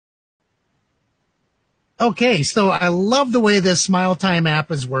Okay, so I love the way this Smile Time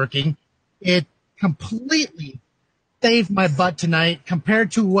app is working. It completely saved my butt tonight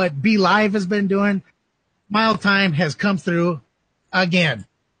compared to what Be Live has been doing. Smile Time has come through again.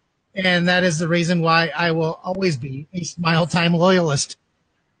 And that is the reason why I will always be a Smile Time loyalist.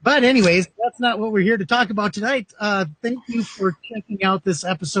 But anyways, that's not what we're here to talk about tonight. Thank you for checking out this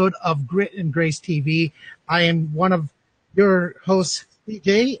episode of Grit and Grace TV. I am one of your hosts,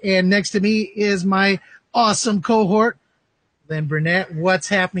 CJ, and next to me is my awesome cohort, Lynn Burnett. What's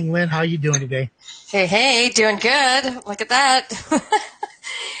happening, Lynn? How are you doing today? Hey, doing good. Look at that.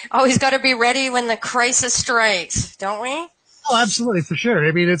 Always got to be ready when the crisis strikes, don't we? Oh, absolutely, for sure.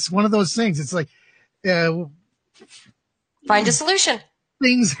 I mean, it's one of those things. It's like Find a solution.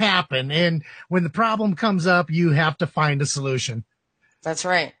 things happen, and when the problem comes up, you have to find a solution. That's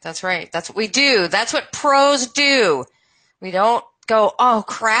right. That's right. That's what we do. That's what pros do. We don't go, oh,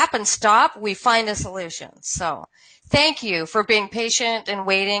 crap, and stop. We find a solution. So thank you for being patient and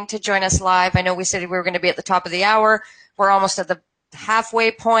waiting to join us live. I know we said we were going to be at the top of the hour. We're almost at the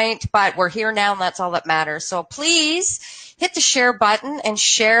halfway point, but we're here now, and that's all that matters. So please hit the share button and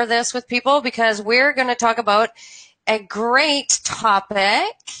share this with people, because we're going to talk about a great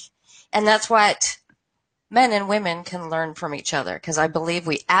topic, and that's what men and women can learn from each other, because I believe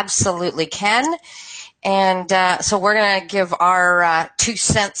we absolutely can. And so we're going to give our 2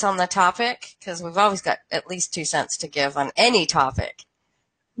 cents on the topic, because we've always got at least 2 cents to give on any topic.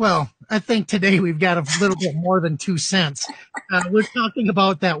 Well, I think today we've got a little bit more than 2 cents. We're talking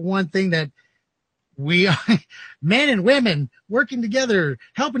about that one thing that we are, men and women working together,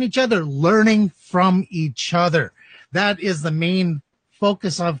 helping each other, learning from each other. That is the main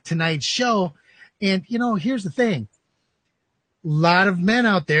focus of tonight's show. And, you know, here's the thing. A lot of men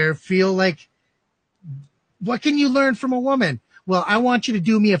out there feel like, what can you learn from a woman? Well, I want you to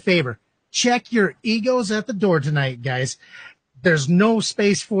do me a favor. Check your egos at the door tonight, guys. There's no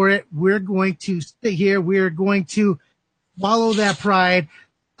space for it. We're going to stay here. We're going to follow that pride,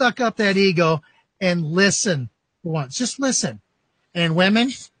 suck up that ego, and listen for once. Just listen. And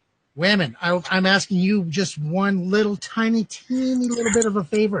women, I'm asking you just one little tiny, teeny little bit of a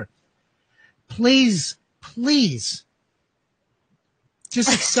favor. Please,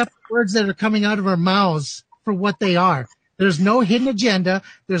 just accept the words that are coming out of our mouths for what they are. There's no hidden agenda.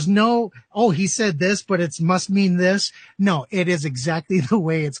 There's no, oh, he said this, but it must mean this. No, it is exactly the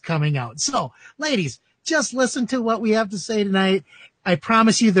way it's coming out. So, ladies, just listen to what we have to say tonight. I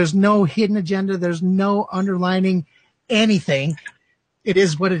promise you there's no hidden agenda. There's no underlining anything. It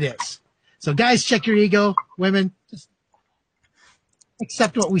is what it is. So, guys, check your ego. Women, just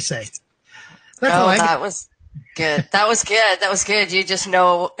accept what we say. That's all that was good. That was good. That was good. You just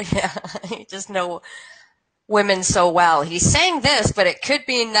know, yeah, you just know women so well. He's saying this, but it could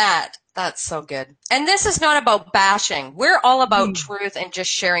mean that. That's so good. And this is not about bashing. We're all about truth and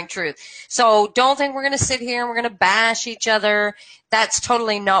just sharing truth. So don't think we're going to sit here and we're going to bash each other. That's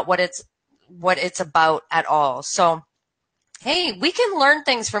totally not what it's about at all. So, hey, we can learn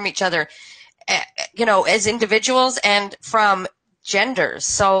things from each other, you know, as individuals and from genders.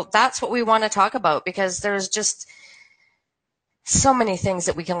 So that's what we want to talk about, because there's just so many things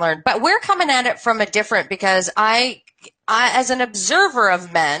that we can learn. But we're coming at it from a different, because I as an observer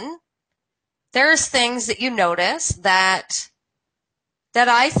of men, there's things that you notice that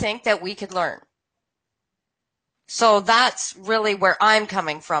I think that we could learn. So that's really where I'm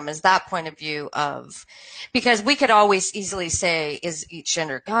coming from, is that point of view of, because we could always easily say, is each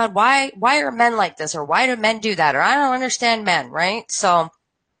gender, God, why are men like this? Or why do men do that? Or I don't understand men, right? So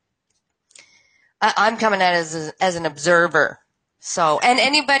I'm coming at it as an observer. So, and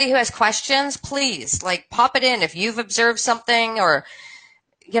anybody who has questions, please, like, pop it in. If you've observed something, or,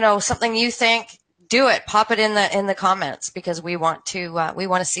 you know, something you think, do it. Pop it in the comments, because we want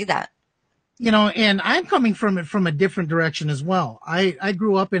to see that. You know, and I'm coming from it from a different direction as well. I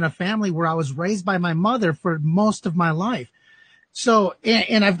grew up in a family where I was raised by my mother for most of my life. So,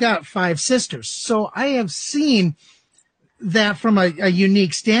 and I've got 5 sisters. So I have seen that from a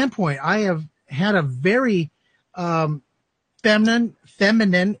unique standpoint. I have had a very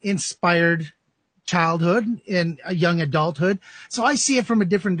feminine inspired childhood and a young adulthood. So I see it from a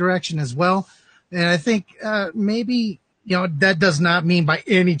different direction as well. And I think maybe, you know, that does not mean by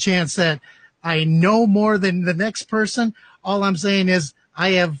any chance that I know more than the next person. All I'm saying is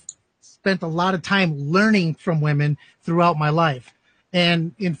I have spent a lot of time learning from women throughout my life.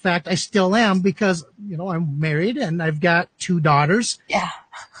 And in fact, I still am, because, you know, I'm married and I've got 2 daughters. Yeah.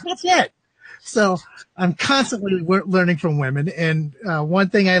 That's it. So I'm constantly learning from women. And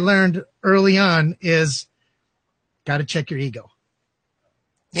one thing I learned early on is got to check your ego.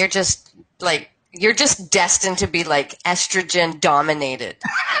 You're just like You're just destined to be like estrogen dominated.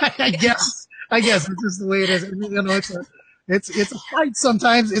 I guess it's just the way it is. You know, it's a fight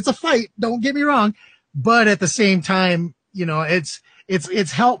sometimes. It's a fight. Don't get me wrong, but at the same time, you know, it's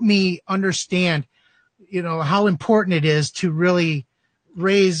helped me understand, you know, how important it is to really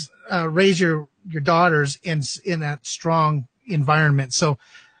raise your daughters in that strong environment. So,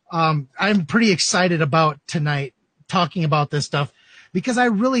 I'm pretty excited about tonight talking about this stuff because I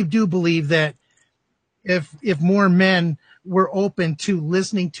really do believe that if more men were open to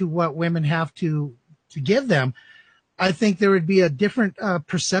listening to what women have to give them, I think there would be a different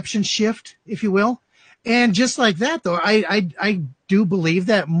perception shift, if you will. And just like that, though, I do believe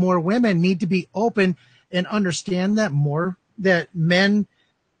that more women need to be open and understand that more that men,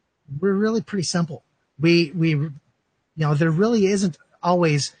 we're really pretty simple. You know, there really isn't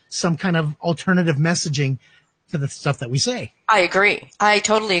always some kind of alternative messaging to the stuff that we say. I agree. I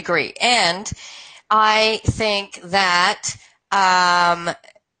totally agree. And I think that, and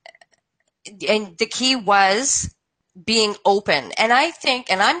the key was being open. And I think,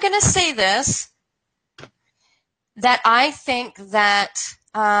 and I'm going to say this, that I think that,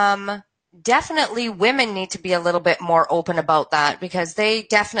 definitely women need to be a little bit more open about that because they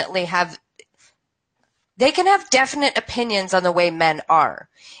definitely they can have definite opinions on the way men are.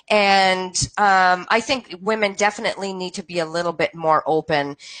 And I think women definitely need to be a little bit more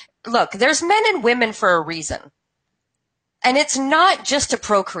open. Look, there's men and women for a reason. And it's not just to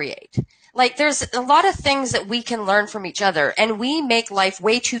procreate. Like, there's a lot of things that we can learn from each other, and we make life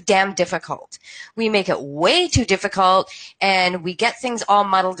way too damn difficult. We make it way too difficult, and we get things all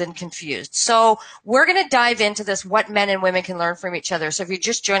muddled and confused. So we're going to dive into this, what men and women can learn from each other. So if you're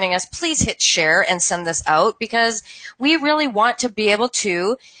just joining us, please hit share and send this out because we really want to be able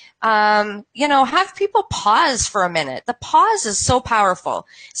to you know, have people pause for a minute. The pause is so powerful.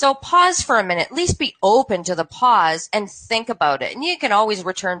 So pause for a minute, at least be open to the pause and think about it. And you can always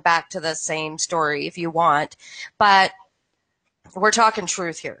return back to the same story if you want, but we're talking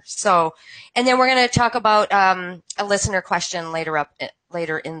truth here. So, and then we're going to talk about, a listener question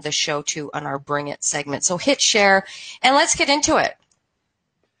later in the show too on our Bring It segment. So hit share and let's get into it.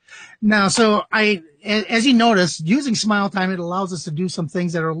 Now, so as you notice, using Smile Time, it allows us to do some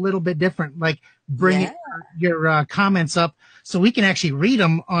things that are a little bit different, like bring your comments up so we can actually read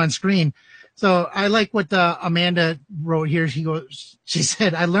them on screen. So I like what Amanda wrote here. She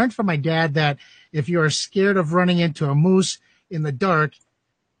said, I learned from my dad that if you are scared of running into a moose in the dark,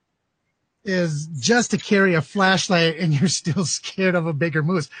 is just to carry a flashlight and you're still scared of a bigger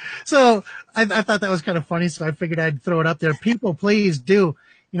moose. So I thought that was kind of funny. So I figured I'd throw it up there. People, please do.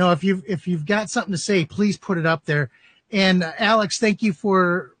 You know, if you've got something to say, please put it up there. And Alex, thank you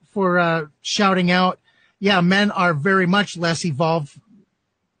for shouting out. Yeah, men are very much less evolved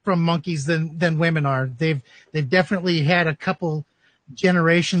from monkeys than women are. They've definitely had a couple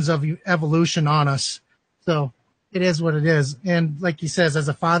generations of evolution on us. So it is what it is. And like he says, as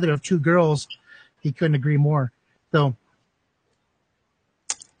a father of two girls, he couldn't agree more. So.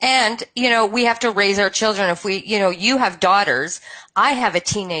 And, you know, we have to raise our children. If we, you know, you have daughters, I have a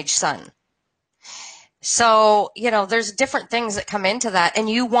teenage son. So, you know, there's different things that come into that. And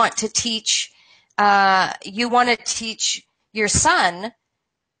you want to teach your son,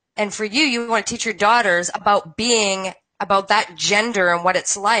 and for you want to teach your daughters about that gender and what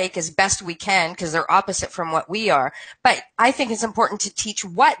it's like as best we can because they're opposite from what we are. But I think it's important to teach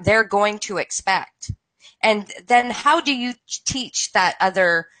what they're going to expect. And then how do you teach that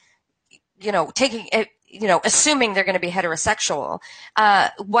other, you know, taking it, you know, assuming they're going to be heterosexual,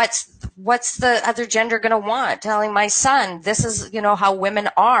 what's the other gender going to want? Telling my son, this is, you know, how women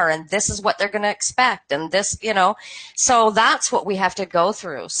are and this is what they're going to expect and this, you know, so that's what we have to go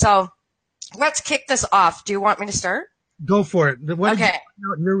through. So let's kick this off. Do you want me to start? Go for it. What did you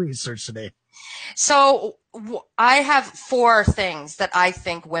find out in your research today? So I have 4 things that I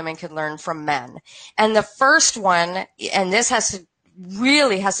think women could learn from men. And the first one, and this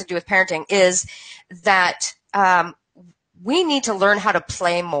really has to do with parenting, is that we need to learn how to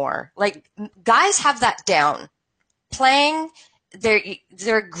play more. Like, guys have that down. Playing,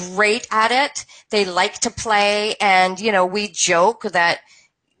 they're great at it. They like to play. And, you know, we joke that,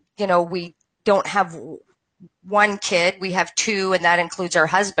 you know, we don't have one kid, we have 2, and that includes our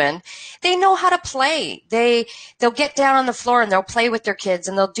husband. They know how to play. They'll get down on the floor and they'll play with their kids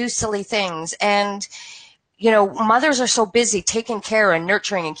and they'll do silly things. And, you know, mothers are so busy taking care and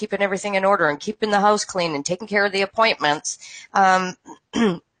nurturing and keeping everything in order and keeping the house clean and taking care of the appointments.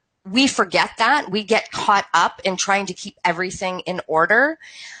 We forget that. We get caught up in trying to keep everything in order.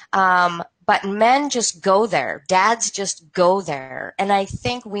 But men just go there. Dads just go there. And I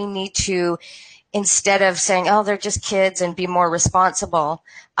think we need to instead of saying, oh, they're just kids and be more responsible.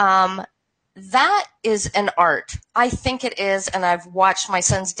 That is an art. I think it is, and I've watched my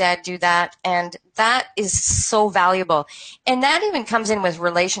son's dad do that, and that is so valuable. And that even comes in with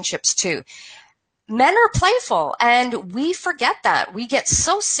relationships too. Men are playful, and we forget that. We get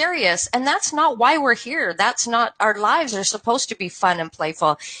so serious, and that's not why we're here. That's not, our lives are supposed to be fun and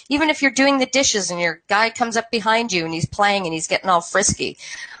playful. Even if you're doing the dishes and your guy comes up behind you and he's playing and he's getting all frisky.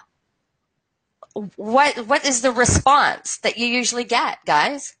 What is the response that you usually get,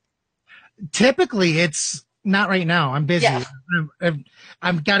 guys? Typically, it's not right now. I'm busy. Yeah.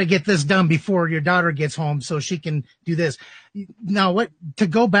 I've got to get this done before your daughter gets home so she can do this. Now, to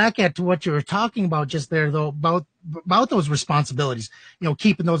go back to what you were talking about just there, though, about those responsibilities,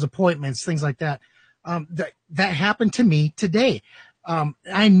 keeping those appointments, things like that. That happened to me today.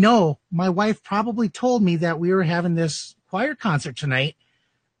 I know my wife probably told me that we were having this choir concert tonight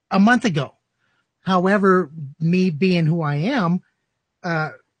a month ago. However, me being who I am,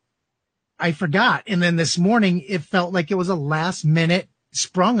 I forgot. And then this morning, it felt like it was a last minute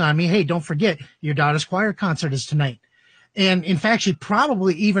sprung on me. Hey, don't forget, your daughter's choir concert is tonight. And in fact, she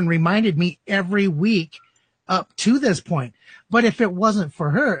probably even reminded me every week up to this point. But if it wasn't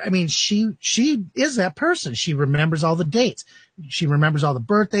for her, I mean, she is that person. She remembers all the dates. She remembers all the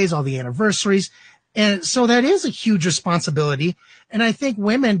birthdays, all the anniversaries. And so that is a huge responsibility. And I think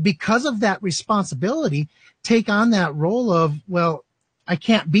women, because of that responsibility, take on that role of, well, I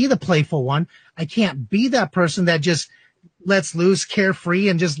can't be the playful one. I can't be that person that just lets loose, carefree,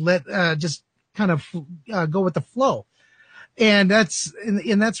 and just kind of go with the flow. And that's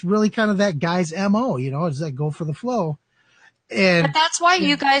really kind of that guy's MO, is that go for the flow. But that's why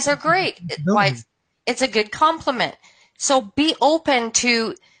you guys are great. Why it's a good compliment. So be open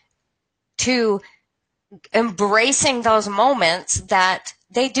to embracing those moments that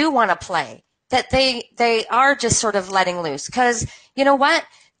they do want to play, that they are just sort of letting loose. Because you know what?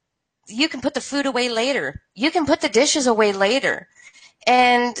 You can put the food away later. You can put the dishes away later.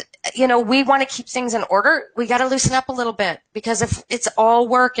 And, we want to keep things in order. We got to loosen up a little bit, because if it's all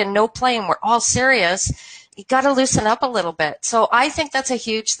work and no play and we're all serious, you got to loosen up a little bit. So I think that's a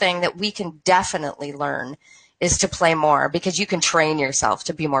huge thing that we can definitely learn, is to play more, because you can train yourself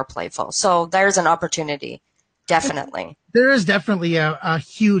to be more playful. So there's an opportunity. Definitely. There is definitely a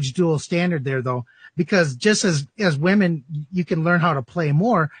huge dual standard there, though, because just as women, you can learn how to play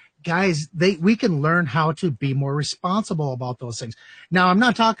more. Guys, we can learn how to be more responsible about those things. Now, I'm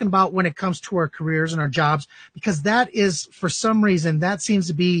not talking about when it comes to our careers and our jobs, because that is, for some reason, that seems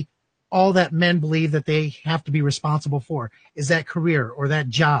to be all that men believe that they have to be responsible for, is that career or that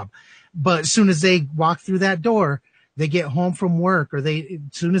job. But as soon as they walk through that door, they get home from work, or as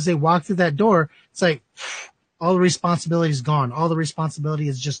soon as they walk through that door, it's like all the responsibility is gone. All the responsibility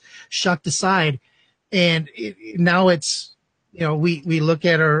is just shucked aside. And now it's, we look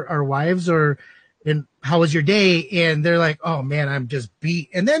at our wives and how was your day? And they're like, oh man, I'm just beat.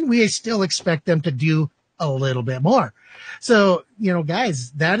 And then we still expect them to do a little bit more. So,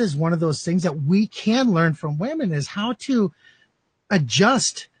 guys, that is one of those things that we can learn from women, is how to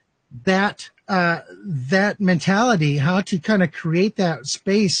adjust that mentality, how to kind of create that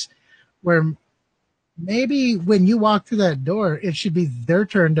space where maybe when you walk through that door, it should be their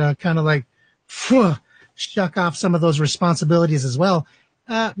turn to kind of like, shuck off some of those responsibilities as well.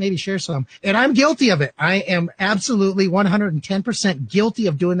 Maybe share some. And I'm guilty of it. I am absolutely 110% guilty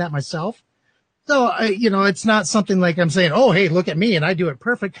of doing that myself. So, it's not something like I'm saying, oh, hey, look at me and I do it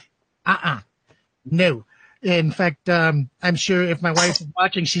perfect. No. In fact, I'm sure if my wife is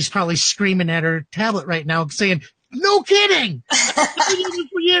watching, she's probably screaming at her tablet right now saying, no kidding. I've been doing this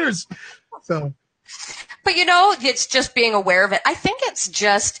for years. So. But it's just being aware of it. I think it's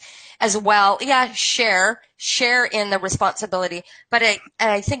just as well. Yeah, share in the responsibility. But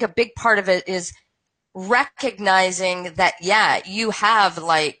I think a big part of it is recognizing that, yeah, you have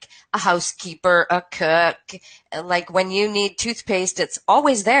like a housekeeper, a cook. Like when you need toothpaste, it's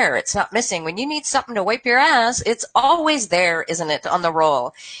always there. It's not missing. When you need something to wipe your ass, it's always there, isn't it, on the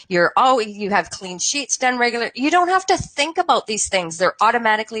roll? You have clean sheets done regular. You don't have to think about these things. They're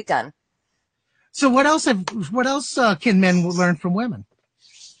automatically done. So what else can men learn from women?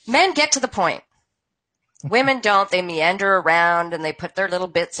 Men get to the point. Women don't. They meander around and they put their little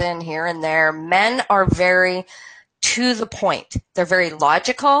bits in here and there. Men are very to the point. They're very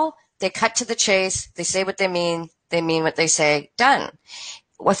logical. They cut to the chase. They say what they mean. They mean what they say. Done.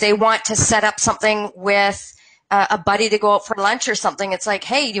 If they want to set up something with a buddy to go out for lunch or something. It's like,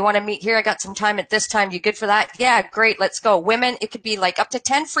 hey, do you want to meet here? I got some time at this time. You good for that? Yeah, great. Let's go. Women, it could be like up to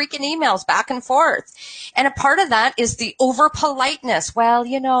 10 freaking emails back and forth. And a part of that is the over politeness. Well,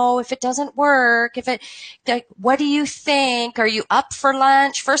 if it doesn't work, like, what do you think? Are you up for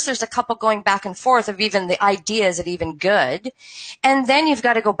lunch? First, there's a couple going back and forth of even the idea, is it even good? And then you've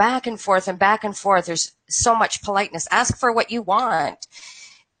got to go back and forth and back and forth. There's so much politeness. Ask for what you want.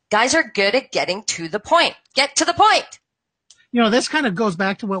 Guys are good at getting to the point. Get to the point. This kind of goes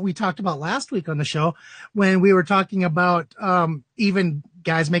back to what we talked about last week on the show when we were talking about even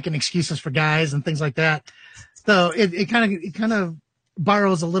guys making excuses for guys and things like that. So it kind of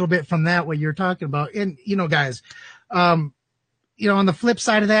borrows a little bit from that, what you're talking about. And, guys, on the flip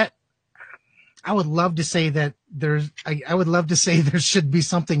side of that, I would love to say that I would love to say there should be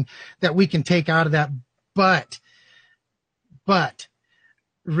something that we can take out of that. But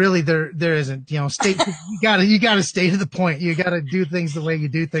really there isn't. You gotta stay to the point. You gotta do things the way you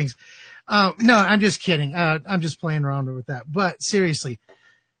do things. No, I'm just kidding. I'm just playing around with that. But seriously,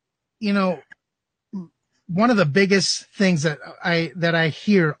 one of the biggest things that I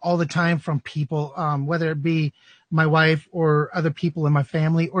hear all the time from people, whether it be my wife or other people in my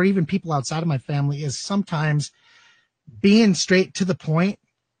family or even people outside of my family, is sometimes being straight to the point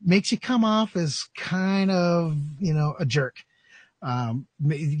makes you come off as kind of, a jerk.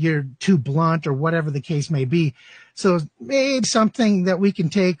 You're too blunt or whatever the case may be. So maybe something that we can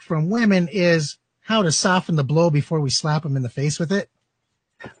take from women is how to soften the blow before we slap them in the face with it.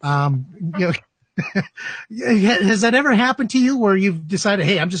 Has that ever happened to you where you've decided,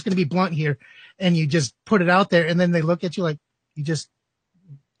 hey, I'm just going to be blunt here, and you just put it out there and then they look at you like you just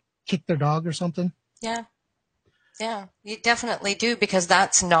kicked their dog or something? Yeah. Yeah, you definitely do, because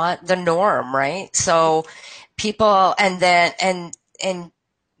that's not the norm, right? So people, and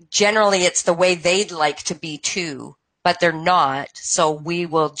generally it's the way they'd like to be too, but they're not. So we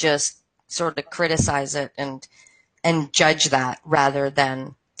will just sort of criticize it and judge that rather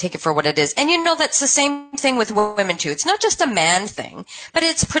than take it for what it is. And that's the same thing with women too. It's not just a man thing, but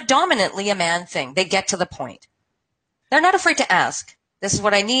it's predominantly a man thing. They get to the point. They're not afraid to ask. This is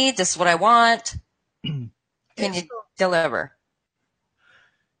what I need. This is what I want. Can you deliver?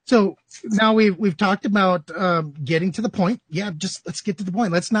 So now we've talked about getting to the point. Yeah, just let's get to the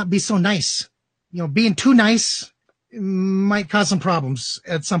point. Let's not be so nice. Being too nice might cause some problems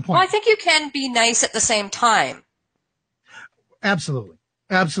at some point. Well, I think you can be nice at the same time. Absolutely.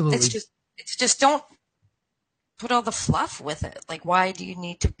 It's just don't put all the fluff with it. Like, why do you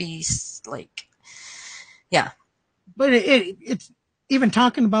need to be like, yeah. But it's even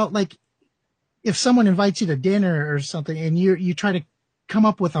talking about, like, if someone invites you to dinner or something and you try to come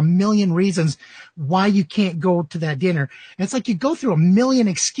up with a million reasons why you can't go to that dinner. And it's like you go through a million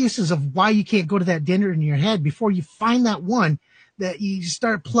excuses of why you can't go to that dinner in your head before you find that one that you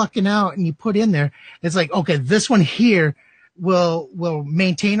start plucking out and you put in there. It's like, okay, this one here will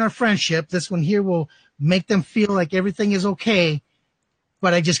maintain our friendship. This one here will make them feel like everything is okay,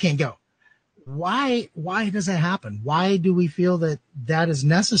 but I just can't go. Why does that happen? Why do we feel that is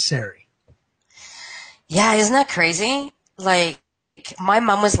necessary? Yeah, isn't that crazy? Like, my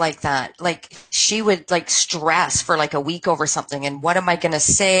mom was like that. Like, she would like stress for like a week over something, and what am I going to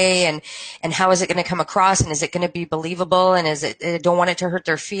say, and how is it going to come across, and is it going to be believable, and I don't want it to hurt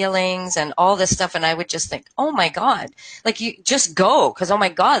their feelings, and all this stuff. And I would just think, oh my God, like, you just go, because oh my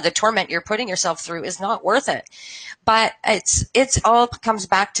God, the torment you're putting yourself through is not worth it. But it's all comes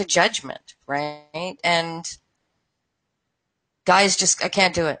back to judgment, right? And guys just, I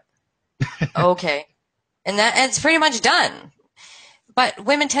can't do it. Okay. And it's pretty much done. But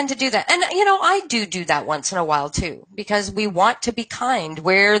women tend to do that. And, I do that once in a while too, because we want to be kind.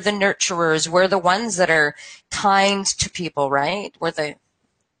 We're the nurturers. We're the ones that are kind to people, right? We're the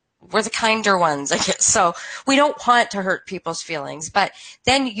kinder ones, I guess. So we don't want to hurt people's feelings, but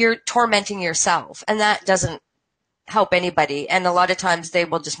then you're tormenting yourself, and that doesn't help anybody. And a lot of times they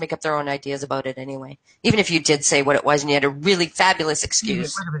will just make up their own ideas about it anyway. Even if you did say what it was and you had a really fabulous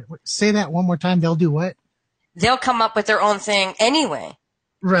excuse. Wait a minute. Say that one more time. They'll do what? They'll come up with their own thing anyway.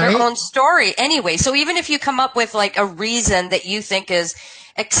 Right. Their own story anyway. So even if you come up with like a reason that you think is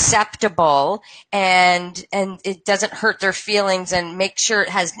acceptable and it doesn't hurt their feelings and make sure it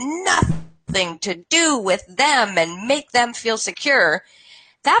has nothing to do with them and make them feel secure,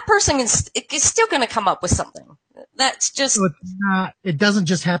 that person is still going to come up with something. That's just. So it doesn't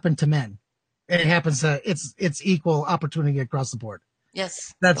just happen to men. It happens to, it's equal opportunity across the board.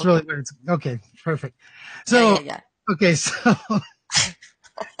 Yes. That's really what it's, okay. Perfect. So, yeah. Okay. So,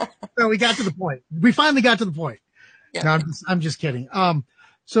 so we got to the point. We finally got to the point. Yeah. No, I'm just kidding.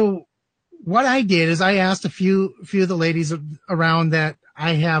 So what I did is I asked a few of the ladies around that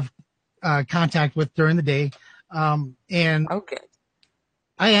I have contact with during the day, and Okay.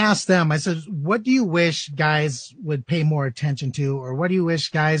 I asked them. I said, "What do you wish guys would pay more attention to, or what do you wish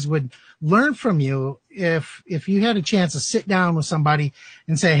guys would learn from you if you had a chance to sit down with somebody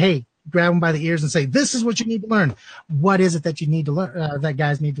and say, hey, grab them by the ears and say, this is what you need to learn. What is it that you need to learn? That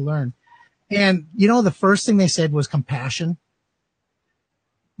guys need to learn?" And the first thing they said was compassion.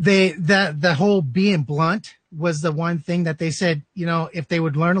 The whole being blunt was the one thing that they said, if they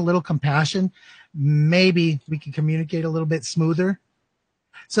would learn a little compassion, maybe we could communicate a little bit smoother.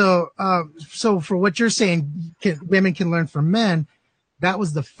 So for what you're saying, women can learn from men. That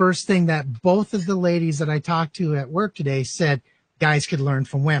was the first thing that both of the ladies that I talked to at work today said guys could learn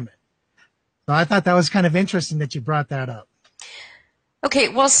from women. So I thought that was kind of interesting that you brought that up. Okay,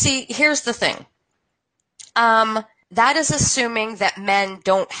 well, see, here's the thing. That is assuming that men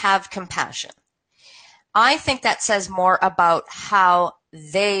don't have compassion. I think that says more about how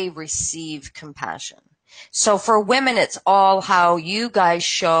they receive compassion. So for women, it's all how you guys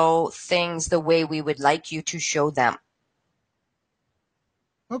show things the way we would like you to show them.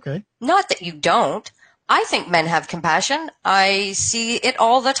 Okay. Not that you don't. I think men have compassion. I see it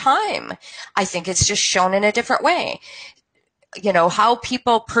all the time. I think it's just shown in a different way. How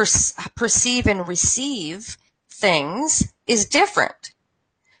people perceive and receive things is different.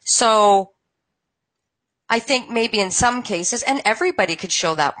 So I think maybe in some cases, and everybody could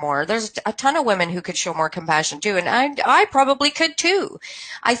show that more. There's a ton of women who could show more compassion too, and I probably could too.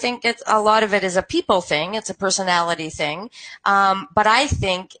 I think a lot of it is a people thing. It's a personality thing. But I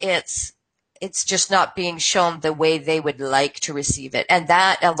think it's just not being shown the way they would like to receive it. And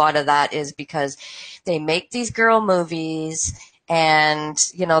a lot of that is because they make these girl movies and,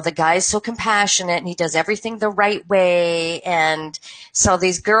 the guy's so compassionate and he does everything the right way. And so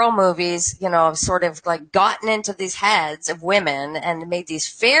these girl movies, sort of like gotten into these heads of women and made these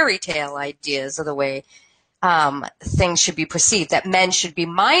fairy tale ideas of the way things should be perceived, that men should be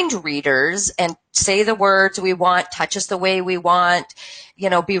mind readers and say the words we want, touch us the way we want,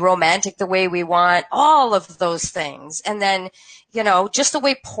 be romantic the way we want, all of those things. And then, just the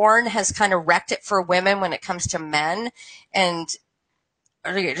way porn has kind of wrecked it for women when it comes to men. And,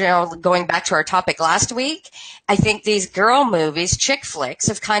 going back to our topic last week, I think these girl movies, chick flicks,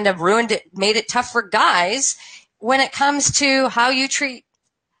 have kind of ruined it, made it tough for guys when it comes to how you treat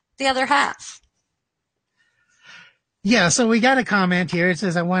the other half. Yeah, so we got a comment here. It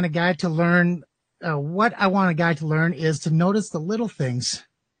says, I want a guy to learn, what I want a guy to learn is to notice the little things,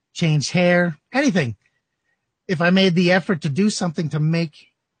 change hair, anything. If I made the effort to do something to make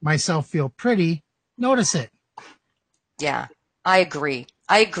myself feel pretty, notice it. Yeah, I agree.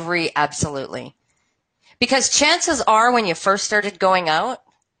 I agree, absolutely. Because chances are when you first started going out,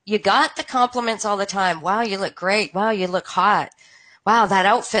 you got the compliments all the time. Wow, you look great. Wow, you look hot. Wow, that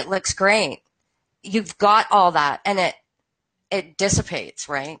outfit looks great. You've got all that, and it dissipates,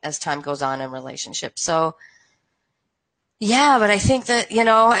 right, as time goes on in relationships. So, yeah, but I think that,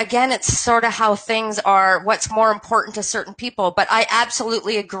 again, it's sort of how things are, what's more important to certain people. But I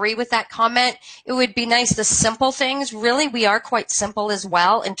absolutely agree with that comment. It would be nice, the simple things. Really, we are quite simple as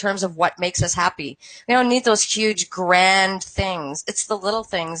well in terms of what makes us happy. We don't need those huge, grand things. It's the little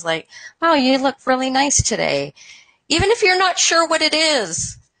things like, oh, you look really nice today. Even if you're not sure what it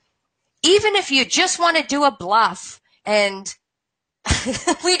is. Even if you just want to do a bluff and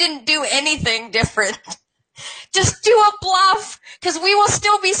we didn't do anything different. Just do a bluff because we will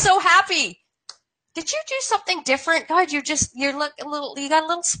still be so happy. Did you do something different? God, you got a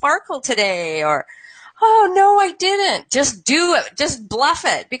little sparkle today. Or, oh no, I didn't. Just do it. Just bluff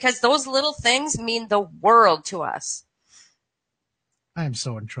it because those little things mean the world to us. I am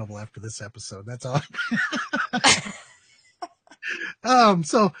so in trouble after this episode. That's all.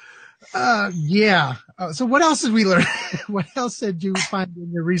 Yeah. So what else did we learn? What else did you find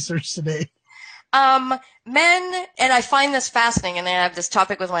in your research today? Men, and I find this fascinating, and I have this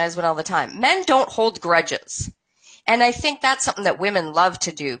topic with my husband all the time. Men don't hold grudges. And I think that's something that women love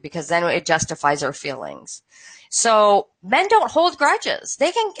to do because then it justifies our feelings. So men don't hold grudges.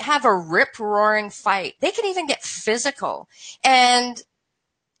 They can have a rip-roaring fight. They can even get physical. And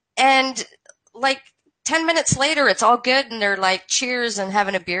like 10 minutes later, it's all good, and they're like cheers and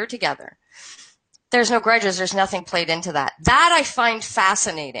having a beer together. There's no grudges. There's nothing played into that. That I find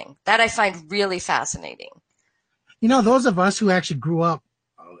fascinating. That I find really fascinating. Those of us who actually grew up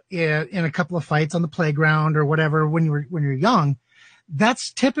in a couple of fights on the playground or whatever when you're young,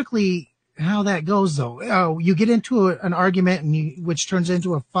 that's typically how that goes though. You get into an argument which turns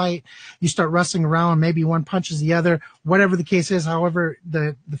into a fight. You start wrestling around. Maybe one punches the other, whatever the case is, however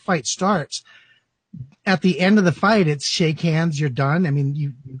the fight starts. At the end of the fight, it's shake hands. You're done. I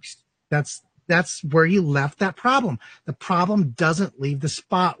mean, that's where you left that problem. The problem doesn't leave the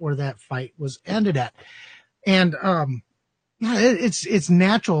spot where that fight was ended at. And, yeah, it's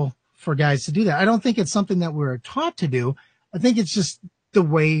natural for guys to do that. I don't think it's something that we're taught to do. I think it's just the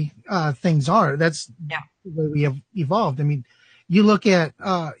way things are. That's the way we have evolved. I mean, you look at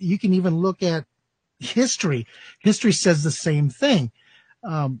you can even look at history. History says the same thing.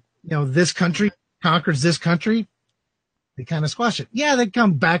 This country conquers this country. They kind of squash it. Yeah, they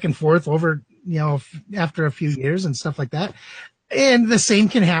come back and forth over, after a few years and stuff like that. And the same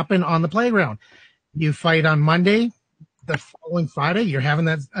can happen on the playground. You fight on Monday, the following Friday, you're having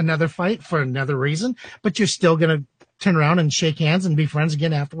another fight for another reason, but you're still going to turn around and shake hands and be friends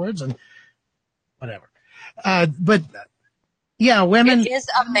again afterwards and whatever. But yeah, women. It is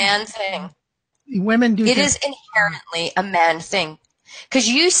a man thing. Women do. It is inherently a man thing. Because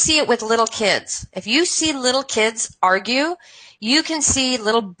you see it with little kids. If you see little kids argue, you can see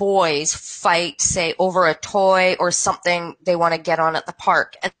little boys fight, say, over a toy or something they want to get on at the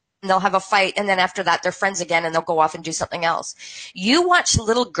park. And they'll have a fight, and then after that, they're friends again, and they'll go off and do something else. You watch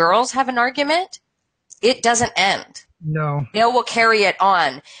little girls have an argument, it doesn't end. No. They will carry it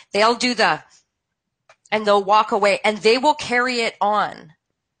on. They'll do and they'll walk away, and they will carry it on.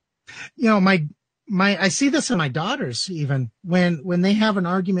 I see this in my daughters even when they have an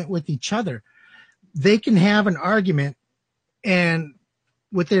argument with each other. They can have an argument, and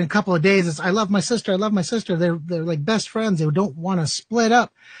within a couple of days, it's I love my sister. They're like best friends. They don't want to split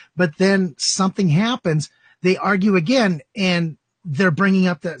up, but then something happens. They argue again, and they're bringing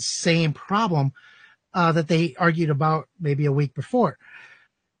up that same problem that they argued about maybe a week before.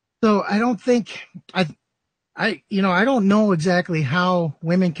 So I don't think I don't know exactly how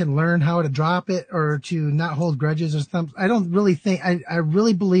women can learn how to drop it or to not hold grudges or something. I don't really think, I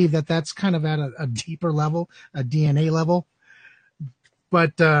really believe that that's kind of at a deeper level, a DNA level.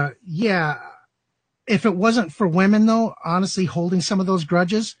 But, yeah, if it wasn't for women though, honestly, holding some of those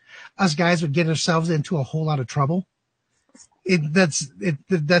grudges, us guys would get ourselves into a whole lot of trouble.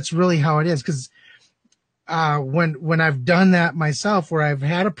 That's really how it is. Cause, when I've done that myself, where I've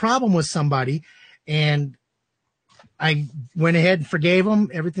had a problem with somebody and I went ahead and forgave him,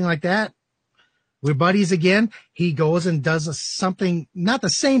 everything like that. We're buddies again. He goes and does something, not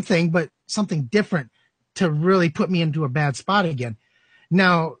the same thing, but something different to really put me into a bad spot again.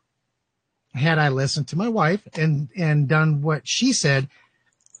 Now, had I listened to my wife and done what she said,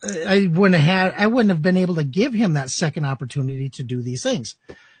 I wouldn't have been able to give him that second opportunity to do these things.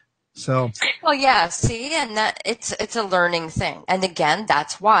 So, well, yeah, see, and that it's a learning thing. And again,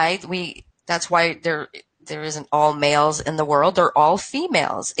 that's why there isn't all males in the world. They're all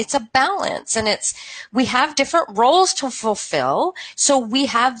females. It's a balance, and we have different roles to fulfill. So we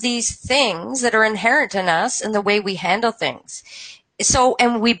have these things that are inherent in us in the way we handle things. So,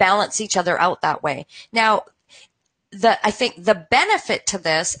 and we balance each other out that way. Now, I think the benefit to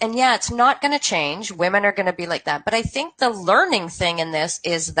this, and yeah, it's not going to change. Women are going to be like that. But I think the learning thing in this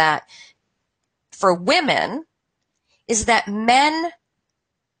is that for women is that men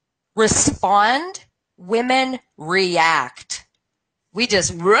respond, women react. We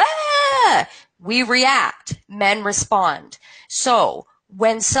react. Men respond. So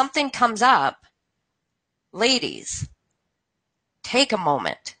when something comes up, ladies, take a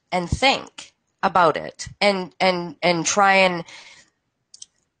moment and think about it and try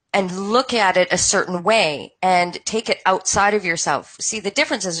and look at it a certain way and take it outside of yourself. See, the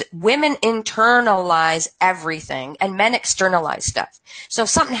difference is women internalize everything and men externalize stuff. So if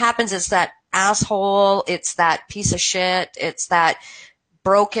something happens, it's that asshole, it's that piece of shit, it's that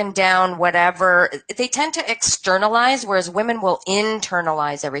broken down whatever. They tend to externalize, whereas women will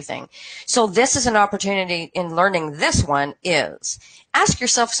internalize everything. So this is an opportunity in learning this one is ask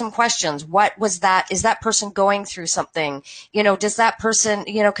yourself some questions. What was that? Is that person going through something? Does that person,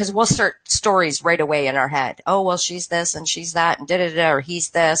 because we'll start stories right away in our head. Oh, well, she's this and she's that and da-da-da, or he's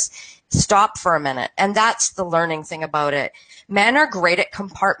this. Stop for a minute. And that's the learning thing about it. Men are great at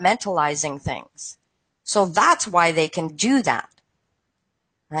compartmentalizing things. So that's why they can do that.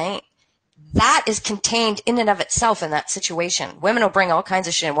 Right? That is contained in and of itself in that situation. Women will bring all kinds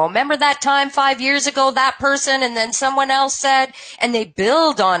of shit. Well, remember that time 5 years ago, that person, and then someone else said, and they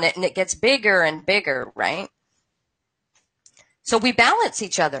build on it and it gets bigger and bigger, right? So we balance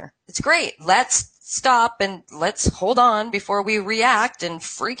each other. It's great. Let's stop and let's hold on before we react and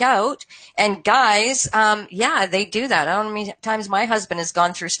freak out. And guys, yeah, they do that. I don't know how many times my husband has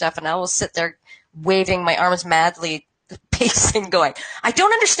gone through stuff and I will sit there waving my arms madly, pacing, going, I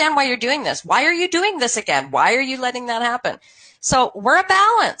don't understand why you're doing this. Why are you doing this again? Why are you letting that happen? So we're a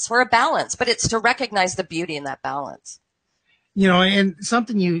balance. We're a balance, but it's to recognize the beauty in that balance. You know, and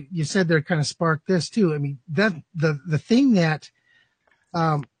something you said there kind of sparked this too. I mean, that the thing that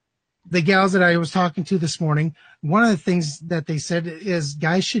the gals that I was talking to this morning, one of the things that they said is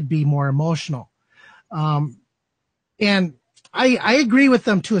guys should be more emotional. And I agree with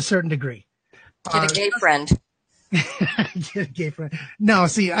them to a certain degree. Get a gay friend. Get a gay friend. No,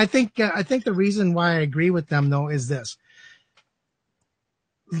 see, I think the reason why I agree with them though is this.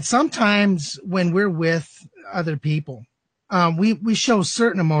 Sometimes when we're with other people, we show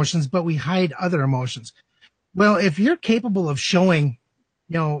certain emotions, but we hide other emotions. Well, if you're capable of showing,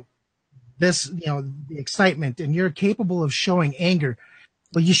 the excitement, and you're capable of showing anger,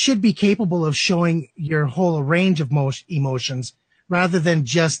 well, you should be capable of showing your whole range of emotions rather than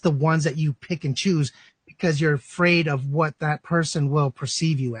just the ones that you pick and choose because you're afraid of what that person will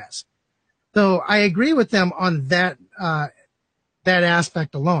perceive you as. So I agree with them on that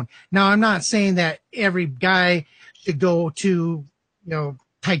aspect alone. Now, I'm not saying that every guy should go to,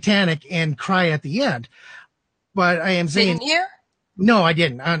 Titanic and cry at the end, but I am saying. Didn't you? No, I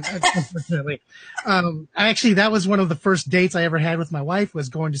didn't, unfortunately. Actually, that was one of the first dates I ever had with my wife, was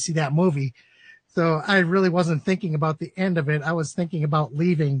going to see that movie. So I really wasn't thinking about the end of it. I was thinking about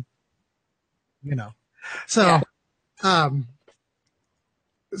leaving, So, yeah.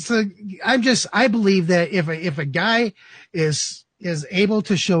 So I believe that if a guy is able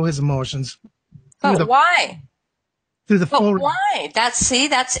to show his emotions. But why? Through the full. Why? That's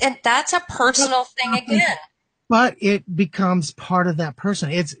a personal thing again. But it becomes part of that person.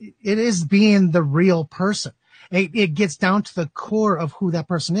 It is being the real person. It gets down to the core of who that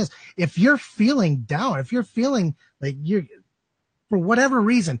person is. If you're feeling down, if you're feeling like for whatever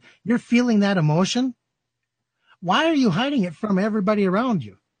reason, you're feeling that emotion, why are you hiding it from everybody around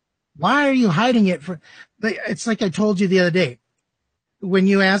you? Why are you hiding it it's like I told you the other day when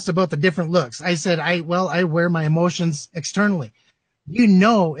you asked about the different looks. I said, I wear my emotions externally. You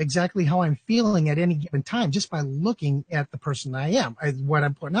know exactly how I'm feeling at any given time just by looking at the person I am, what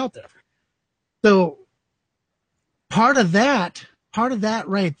I'm putting out there. So part of that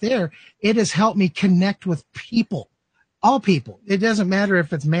right there, it has helped me connect with people, all people. It doesn't matter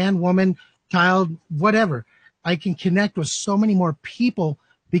if it's man, woman, child, whatever. I can connect with so many more people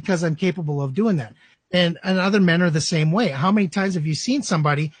because I'm capable of doing that. And other men are the same way. How many times have you seen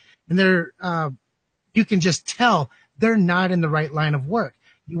somebody and you can just tell they're not in the right line of work?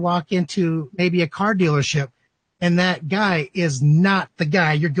 You walk into maybe a car dealership and that guy is not the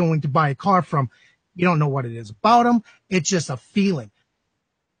guy you're going to buy a car from. You don't know what it is about him. It's just a feeling.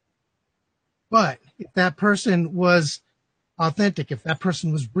 But if that person was authentic, if that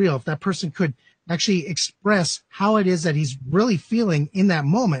person was real, if that person could actually express how it is that he's really feeling in that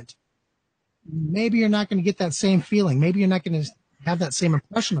moment, maybe you're not going to get that same feeling. Maybe you're not going to have that same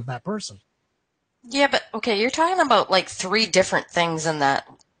impression of that person. Yeah, but okay, you're talking about like 3 different things in that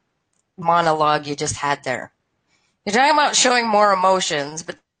monologue you just had there. You're talking about showing more emotions,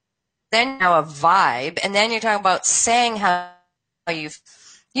 but then you have a vibe, and then you're talking about saying how you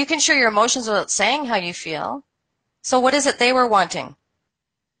can show your emotions without saying how you feel. So what is it they were wanting?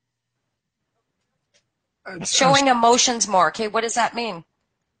 Showing emotions more. Okay, what does that mean?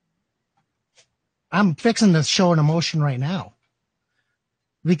 I'm fixing to show an emotion right now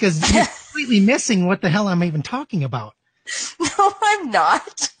because you're completely missing what the hell I'm even talking about. No, I'm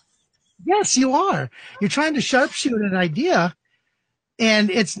not. Yes, you are. You're trying to sharpshoot an idea, and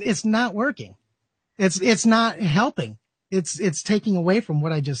it's not working. It's not helping. It's taking away from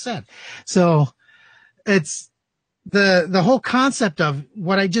what I just said. So it's the whole concept of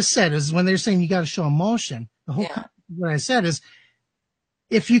what I just said is when they're saying you got to show emotion. The whole concept of what I said is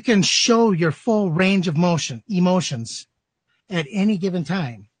if you can show your full range of emotions at any given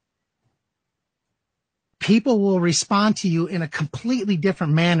time, people will respond to you in a completely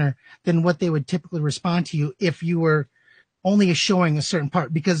different manner than what they would typically respond to you if you were only showing a certain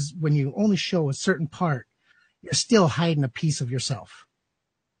part. Because when you only show a certain part, you're still hiding a piece of yourself.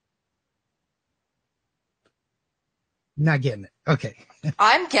 Not getting it. Okay.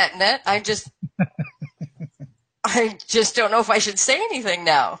 I'm getting it. I just don't know if I should say anything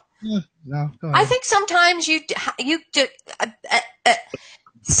now. No, go ahead. I think sometimes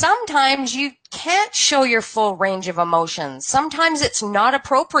sometimes you can't show your full range of emotions. Sometimes it's not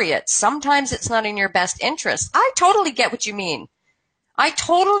appropriate. Sometimes it's not in your best interest. I totally get what you mean.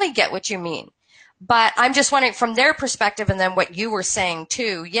 But I'm just wondering from their perspective, and then what you were saying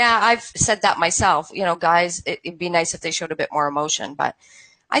too. Yeah, I've said that myself. Guys, it'd be nice if they showed a bit more emotion, but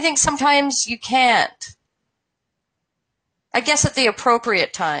I think sometimes you can't. I guess at the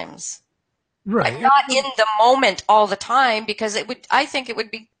appropriate times. Right. Not in the moment all the time, because I think it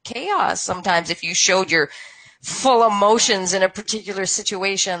would be chaos sometimes if you showed your full emotions in a particular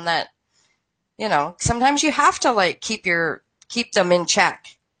situation that, sometimes you have to like keep them in check.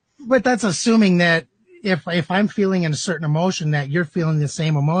 But that's assuming that if I'm feeling a certain emotion, that you're feeling the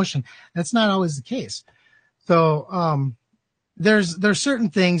same emotion. That's not always the case. So there's certain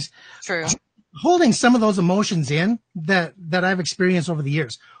things. True. Holding some of those emotions in that I've experienced over the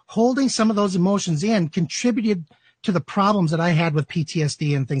years, holding some of those emotions in contributed to the problems that I had with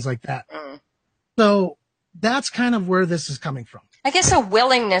PTSD and things like that. So that's kind of where this is coming from. I guess a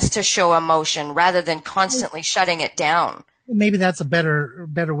willingness to show emotion rather than constantly shutting it down. Maybe that's a better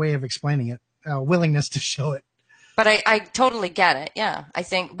way of explaining it. Willingness to show it. But I totally get it. Yeah, I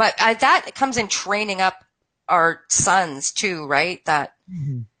think. But that comes in training up our sons too, right? That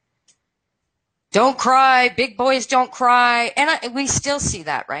don't cry, big boys don't cry, and we still see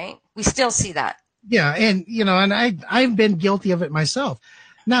that, right? We still see that. Yeah, and and I've been guilty of it myself.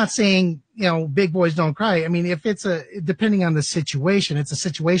 Not saying big boys don't cry. I mean, if it's depending on the situation, it's a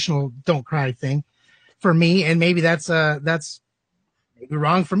situational don't cry thing for me, and maybe that's maybe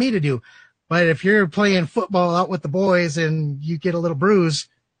wrong for me to do. But if you're playing football out with the boys and you get a little bruise,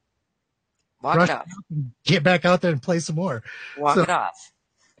 walk it off. Get back out there and play some more. Walk it off.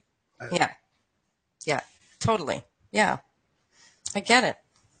 Yeah. Yeah. Totally. Yeah. I get it.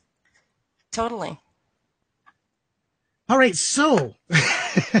 Totally. All right. So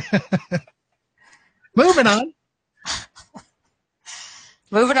moving on.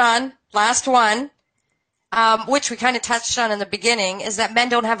 Moving on. Last one. Which we kind of touched on in the beginning, is that men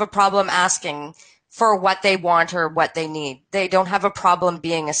don't have a problem asking for what they want or what they need. They don't have a problem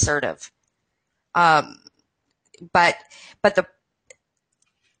being assertive. But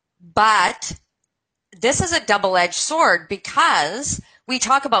this is a double-edged sword, because we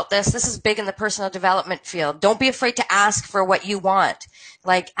talk about this. This is big in the personal development field. Don't be afraid to ask for what you want.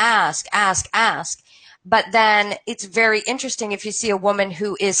 Like ask. But then it's very interesting if you see a woman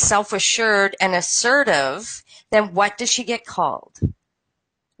who is self-assured and assertive, then what does she get called?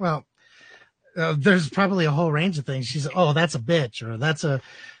 Well, there's probably a whole range of things. She's, oh, that's a bitch, or that's a,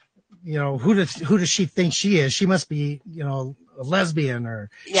 who does she think she is? She must be, a lesbian,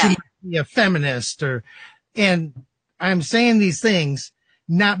 or she must be a feminist, and I'm saying these things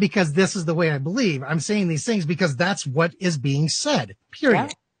not because this is the way I believe. I'm saying these things because that's what is being said, period. Yeah.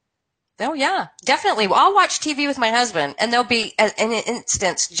 Oh, yeah, definitely. I'll watch TV with my husband, and there'll be an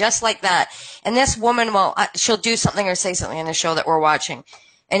instance just like that. And this woman she'll do something or say something in the show that we're watching,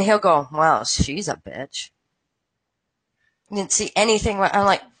 and he'll go, well, she's a bitch. I didn't see anything. I'm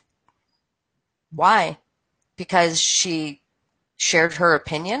like, why? Because she shared her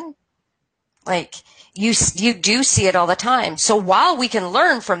opinion? Like, you do see it all the time. So while we can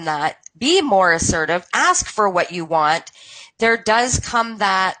learn from that, be more assertive, ask for what you want, there does come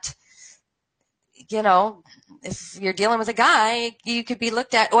that, if you're dealing with a guy, you could be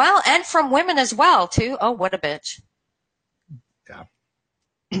looked at, well, and from women as well, too. Oh, what a bitch.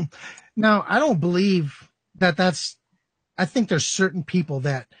 Yeah. Now, I don't believe I think there's certain people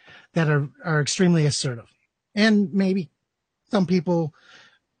that are extremely assertive, and maybe some people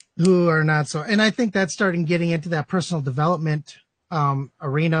who are not so. And I think that's starting getting into that personal development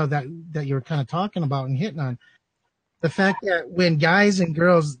arena that you were kind of talking about and hitting on. The fact that when guys and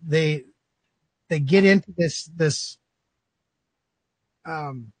girls, they get into this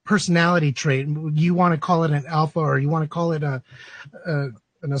personality trait. You want to call it an alpha, or you want to call it an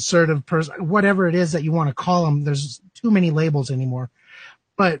assertive person, whatever it is that you want to call them. There's too many labels anymore.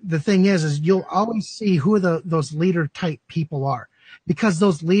 But the thing is you'll always see who those leader type people are, because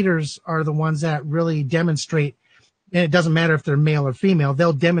those leaders are the ones that really demonstrate, and it doesn't matter if they're male or female,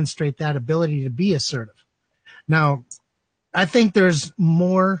 they'll demonstrate that ability to be assertive. Now, I think there's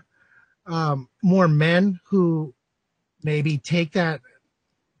more men who maybe take that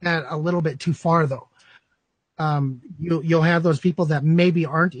a little bit too far, though. You'll have those people that maybe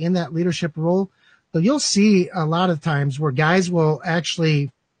aren't in that leadership role, but you'll see a lot of times where guys will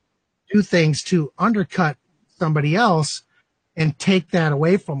actually do things to undercut somebody else and take that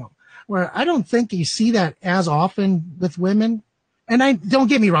away from them. Where I don't think you see that as often with women. And I don't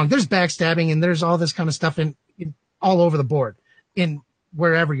get me wrong, there's backstabbing and there's all this kind of stuff in all over the board in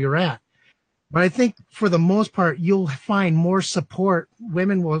wherever you're at. But I think for the most part, you'll find more support.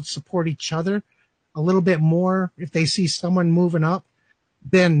 Women will support each other a little bit more if they see someone moving up.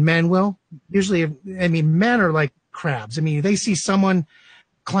 than men will. Usually, I mean, men are like crabs. I mean, they see someone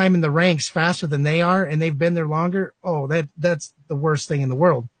climbing the ranks faster than they are and they've been there longer. Oh, that's the worst thing in the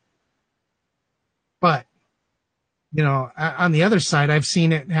world. But, on the other side, I've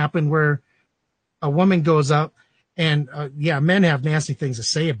seen it happen where a woman goes up and yeah, men have nasty things to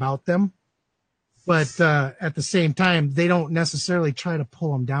say about them, but at the same time, they don't necessarily try to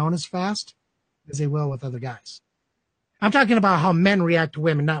pull them down as fast as they will with other guys. I'm talking about how men react to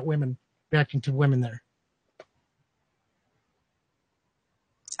women, not women reacting to women there.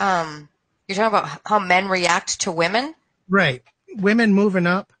 You're talking about how men react to women? Right. Women moving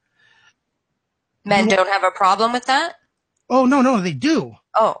up. Men don't have a problem with that? Oh, no, they do.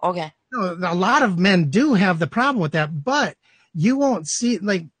 Oh, okay. No, a lot of men do have the problem with that, but you won't see,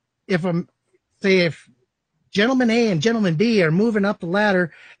 like, if gentleman A and gentleman B are moving up the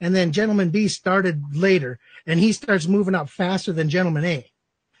ladder and then gentleman B started later and he starts moving up faster than gentleman A.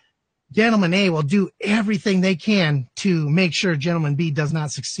 Gentleman A will do everything they can to make sure gentleman B does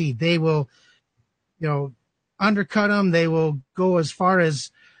not succeed. They will, undercut them. They will go as far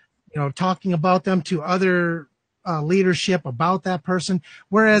as, talking about them to other leadership about that person.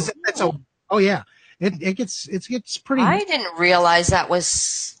 Whereas it gets pretty. I didn't realize that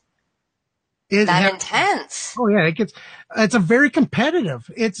was intense. Oh yeah, it's a very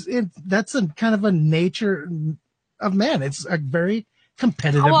competitive. That's a kind of a nature of men. It's a very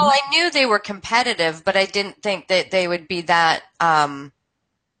competitive. Well, I knew they were competitive, but I didn't think that they would be that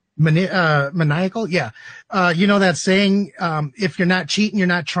maniacal. Yeah. That saying, if you're not cheating, you're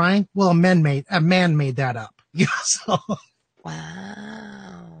not trying. Well, a man made that up. So.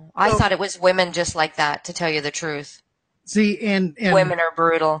 Wow. I thought it was women just like that, to tell you the truth. See, and women are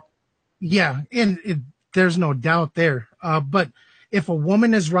brutal. Yeah. And there's no doubt there. But if a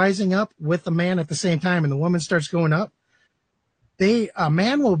woman is rising up with a man at the same time and the woman starts going up, a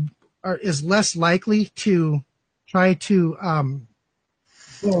man is less likely to try to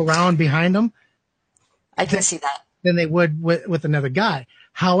go around behind them. I can see that. Than they would with another guy.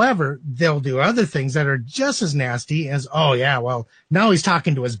 However, they'll do other things that are just as nasty as, oh yeah, well, now he's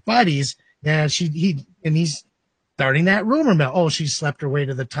talking to his buddies. Yeah, he's starting that rumor mill. Oh, she slept her way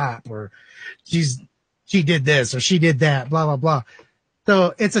to the top, or she did this, or she did that, blah, blah, blah.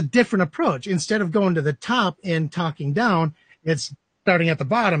 So it's a different approach. Instead of going to the top and talking down, it's starting at the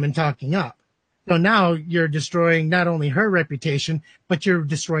bottom and talking up. So now you're destroying not only her reputation, but you're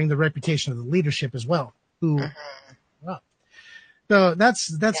destroying the reputation of the leadership as well. So that's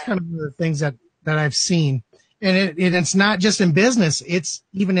kind of the things that I've seen. And it's not just in business, it's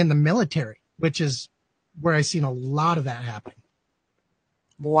even in the military, which is where I've seen a lot of that happen.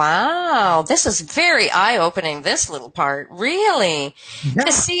 Wow, this is very eye-opening, this little part, really. Yeah.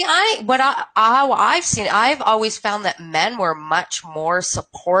 See, how I've seen, I've always found that men were much more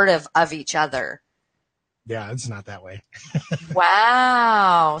supportive of each other. Yeah, it's not that way.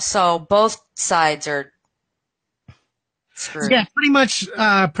 Wow, so both sides are screwed. Yeah, pretty much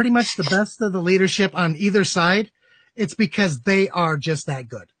the best of the leadership on either side. It's because they are just that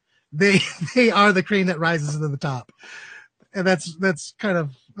good. They are the cream that rises to the top. And that's kind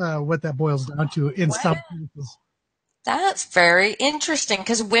of what that boils down to in some cases. That's very interesting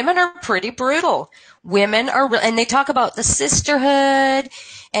because women are pretty brutal. Women are, and they talk about the sisterhood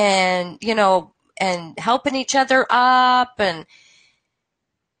and, and helping each other up.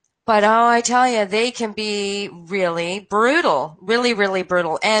 But I tell you, they can be really brutal, really, really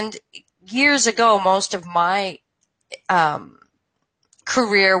brutal. And years ago, most of my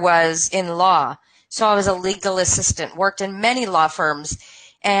career was in law. So I was a legal assistant, worked in many law firms,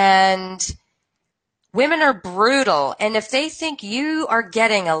 and women are brutal. And if they think you are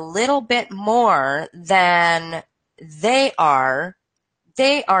getting a little bit more than they are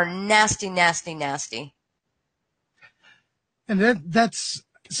nasty, nasty, nasty. And that's,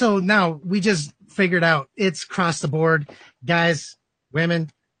 so now we just figured out it's across the board. Guys, women,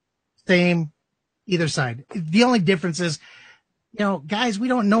 same, either side. The only difference is, guys, we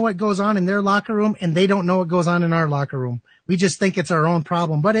don't know what goes on in their locker room and they don't know what goes on in our locker room. We just think it's our own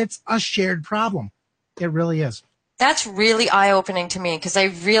problem, but it's a shared problem. It really is. That's really eye-opening to me because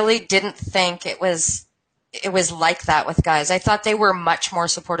I really didn't think it was like that with guys. I thought they were much more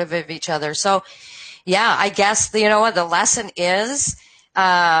supportive of each other. So, yeah, I guess, what the lesson is,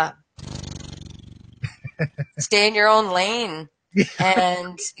 stay in your own lane. Yeah.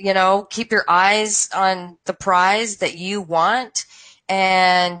 And, keep your eyes on the prize that you want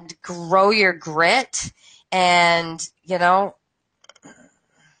and grow your grit and,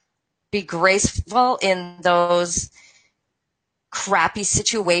 be graceful in those crappy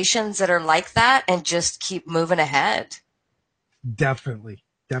situations that are like that and just keep moving ahead. Definitely.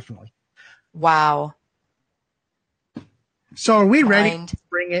 Definitely. Wow. So are we ready Mind. to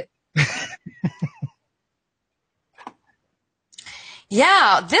bring it?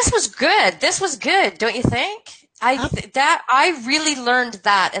 Yeah, this was good. This was good, don't you think? I really learned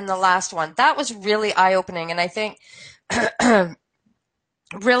that in the last one. That was really eye-opening, and I think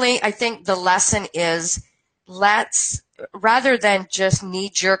really I think the lesson is let's rather than just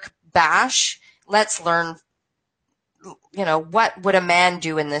knee-jerk bash, let's learn, what would a man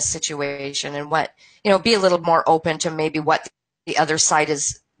do in this situation, and be a little more open to maybe what the other side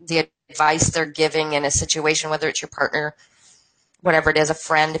is, the advice they're giving in a situation, whether it's your partner, whatever it is, a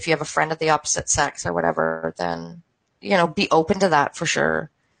friend, if you have a friend of the opposite sex or whatever, then, be open to that for sure.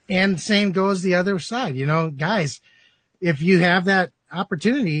 And same goes the other side. Guys, if you have that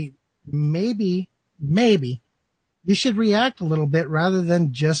opportunity, maybe you should react a little bit rather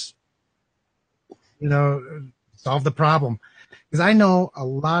than just, solve the problem. Because I know a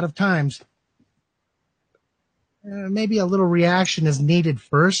lot of times, maybe a little reaction is needed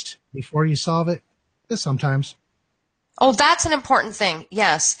first before you solve it. Just sometimes. Oh, that's an important thing.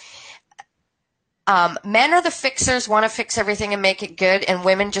 Yes. Men are the fixers, want to fix everything and make it good, and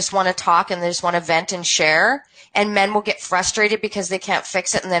women just want to talk and they just want to vent and share. And men will get frustrated because they can't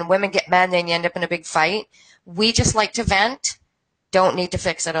fix it, and then women get mad and then you end up in a big fight. We just like to vent. Don't need to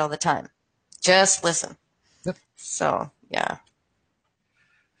fix it all the time. Just listen. Yep. So, yeah.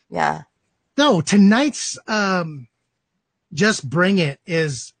 Yeah. So tonight's Just Bring It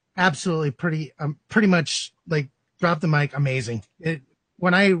is absolutely pretty much like drop the mic amazing.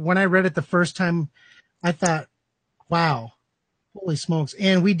 When I read it the first time, I thought, wow, holy smokes.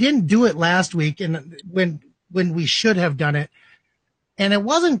 And we didn't do it last week, and when we should have done it. And it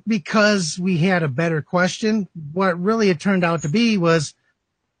wasn't because we had a better question. What really it turned out to be was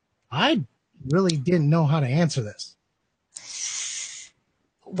I really didn't know how to answer this.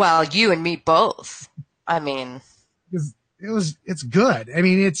 Well, you and me both. I mean, it's good. I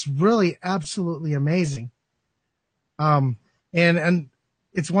mean, it's really absolutely amazing. And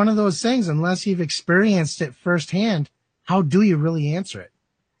it's one of those things, unless you've experienced it firsthand, how do you really answer it?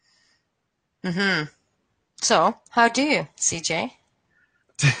 mm-hmm. So, how do you, CJ?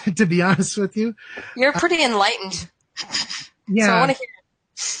 To be honest with you, you're pretty enlightened. Yeah. So I want to hear.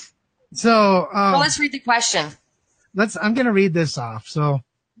 So, well, let's read the question. I'm going to read this off. So,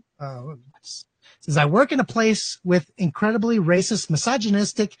 it says, I work in a place with incredibly racist,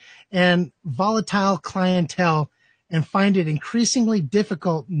 misogynistic, and volatile clientele and find it increasingly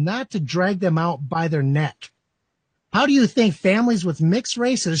difficult not to drag them out by their neck. How do you think families with mixed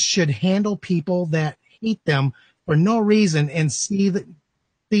races should handle people that hate them for no reason and see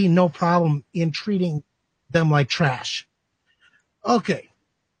no problem in treating them like trash? Okay.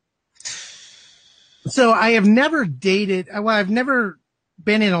 So I have never dated, well, I've never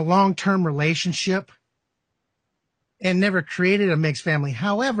been in a long-term relationship and never created a mixed family.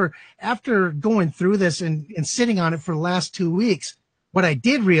 However, after going through this and sitting on it for the last 2 weeks, what I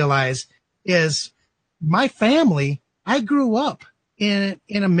did realize is my family, I grew up in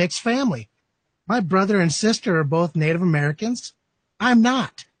a mixed family. My brother and sister are both Native Americans. I'm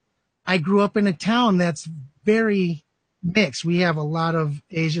not. I grew up in a town that's very mixed. We have a lot of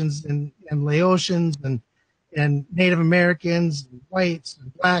Asians and Laotians and Native Americans, and whites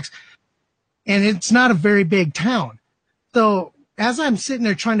and blacks. And it's not a very big town. So as I'm sitting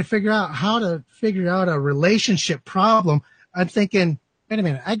there trying to figure out how to figure out a relationship problem, I'm thinking, wait a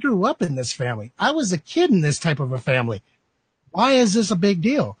minute, I grew up in this family. I was a kid in this type of a family. Why is this a big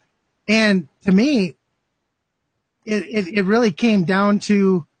deal? And to me, it really came down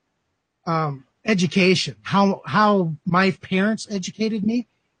to education, how my parents educated me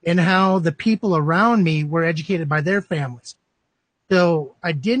and how the people around me were educated by their families. So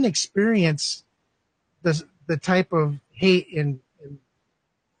I didn't experience the type of hate and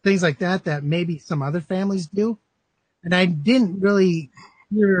things like that maybe some other families do. And I didn't really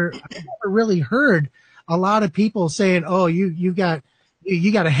I never really heard a lot of people saying, oh, you got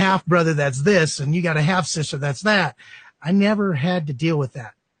a half brother that's this and you got a half sister that's that. I never had to deal with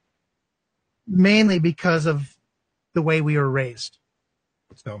that, mainly because of the way we were raised.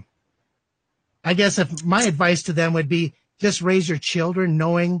 So I guess if my advice to them would be just raise your children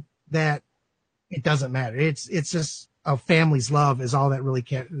knowing that it doesn't matter. It's just a family's love is all that really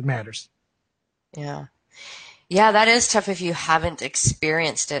matters. Yeah. Yeah, that is tough if you haven't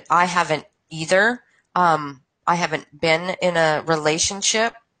experienced it. I haven't either. I haven't been in a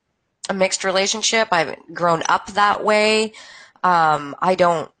relationship, a mixed relationship. I haven't grown up that way. I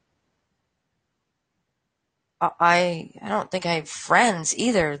don't think I have friends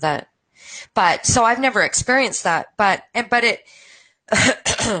either that But so I've never experienced that. But it,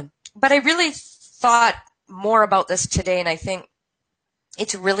 but I really thought more about this today, and I think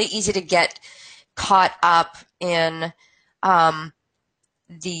it's really easy to get caught up in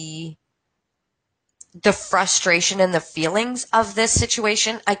the frustration and the feelings of this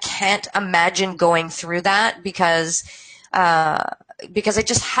situation. I can't imagine going through that because I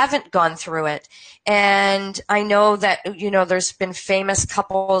just haven't gone through it. And I know that, there's been famous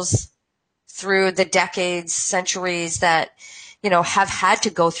couples through the decades, centuries that, have had to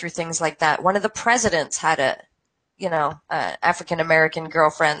go through things like that. One of the presidents had a African-American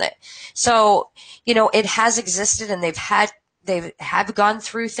girlfriend so, it has existed, and they have gone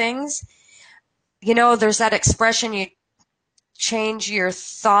through things. There's that expression, you change your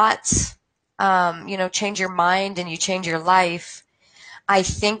thoughts, change your mind and you change your life. I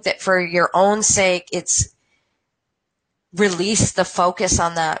think that for your own sake, it's release the focus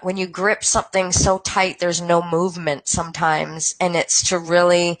on that. When you grip something so tight, there's no movement sometimes, and it's to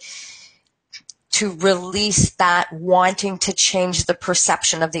release that wanting to change the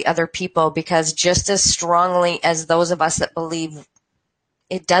perception of the other people, because just as strongly as those of us that believe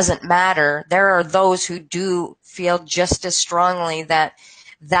it doesn't matter, there are those who do feel just as strongly that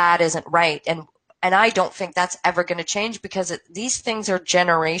that isn't right. And I don't think that's ever going to change, because these things are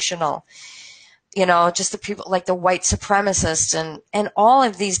generational. Just the people like the white supremacists and all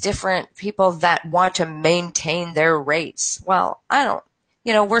of these different people that want to maintain their race. Well, I don't,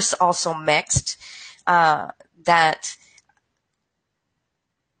 we're also mixed, that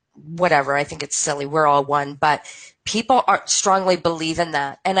whatever, I think it's silly. We're all one, but people strongly believe in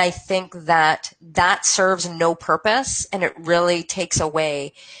that. And I think that serves no purpose, and it really takes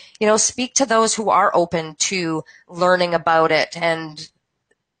away, speak to those who are open to learning about it, and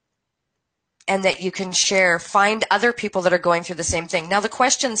that you can share, find other people that are going through the same thing. Now the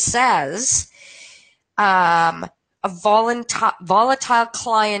question says, a volatile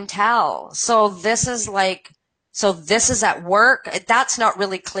clientele. So this is at work. That's not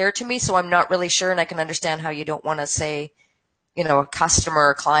really clear to me, so I'm not really sure, and I can understand how you don't want to say, a customer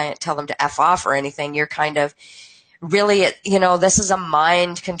or client, tell them to F off or anything. You're kind of really, this is a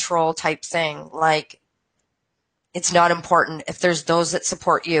mind control type thing. Like, it's not important if there's those that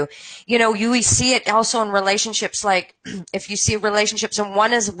support you. You see it also in relationships, like if you see relationships and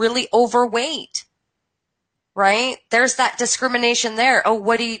one is really overweight, right? There's that discrimination there. Oh,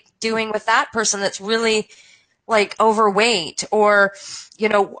 what are you doing with that person that's really like overweight, or,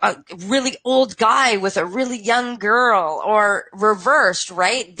 a really old guy with a really young girl, or reversed,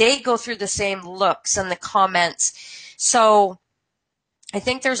 right? They go through the same looks and the comments. So I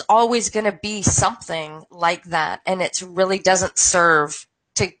think there's always going to be something like that, and it really doesn't serve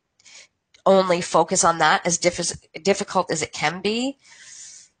to only focus on that, as difficult as it can be.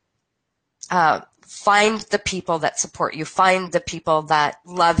 Find the people that support you. Find the people that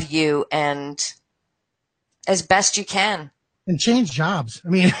love you, and as best you can. And change jobs. I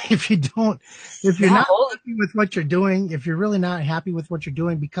mean, if you're not happy with what you're doing, if you're really not happy with what you're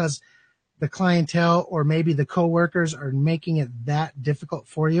doing because the clientele or maybe the coworkers are making it that difficult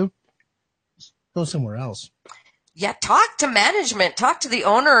for you, go somewhere else. Yeah, talk to management, talk to the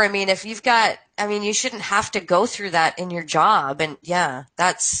owner. I mean, you shouldn't have to go through that in your job. And yeah,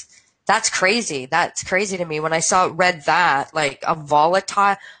 that's crazy. That's crazy to me. When I read that, like a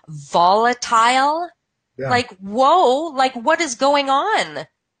volatile, yeah. Like, whoa, like what is going on?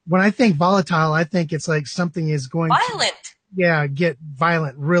 When I think volatile, I think it's like something is going violent. Get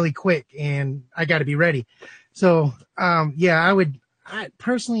violent really quick, and I got to be ready. So, I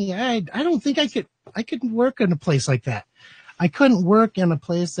personally, I don't think I could work in a place like that. I couldn't work in a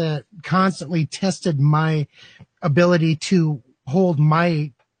place that constantly tested my ability to hold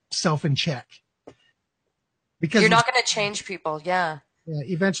myself in check. Because you're not going to change people. Yeah. Yeah.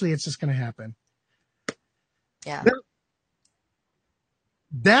 Eventually it's just going to happen. Yeah.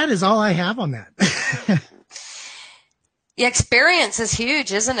 That is all I have on that. The experience is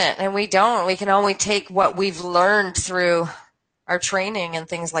huge, isn't it? And we can only take what we've learned through our training and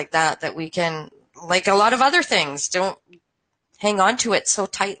things like that we can, like a lot of other things, don't hang on to it so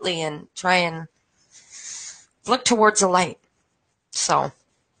tightly and try and look towards the light. So,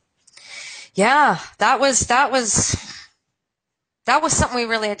 yeah, that was something we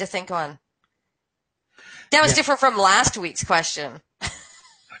really had to think on. That was different from last week's question.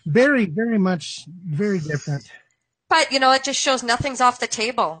 Very, very much, very different. But, it just shows nothing's off the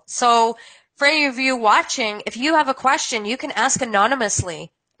table. So for any of you watching, if you have a question, you can ask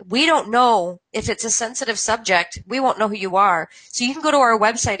anonymously. we don't know if it's a sensitive subject. We won't know who you are. So you can go to our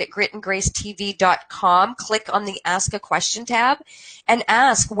website at gritandgracetv.com, click on the Ask a Question tab, and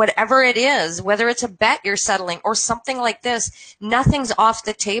ask whatever it is, whether it's a bet you're settling or something like this. Nothing's off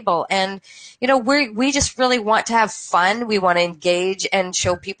the table. And, we just really want to have fun. We want to engage and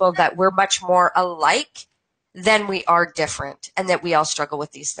show people that we're much more alike than we are different, and that we all struggle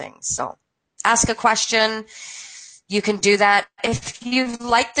with these things. So ask a question. You can do that. If you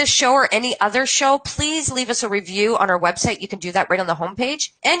like this show or any other show, please leave us a review on our website. You can do that right on the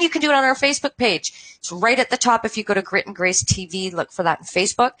homepage, and you can do it on our Facebook page. It's right at the top. If you go to Grit and Grace TV, look for that on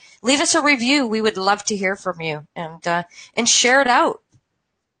Facebook. Leave us a review. We would love to hear from you, and share it out.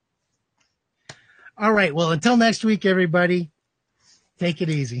 All right. Well, until next week, everybody, take it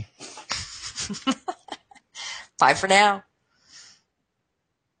easy. Bye for now.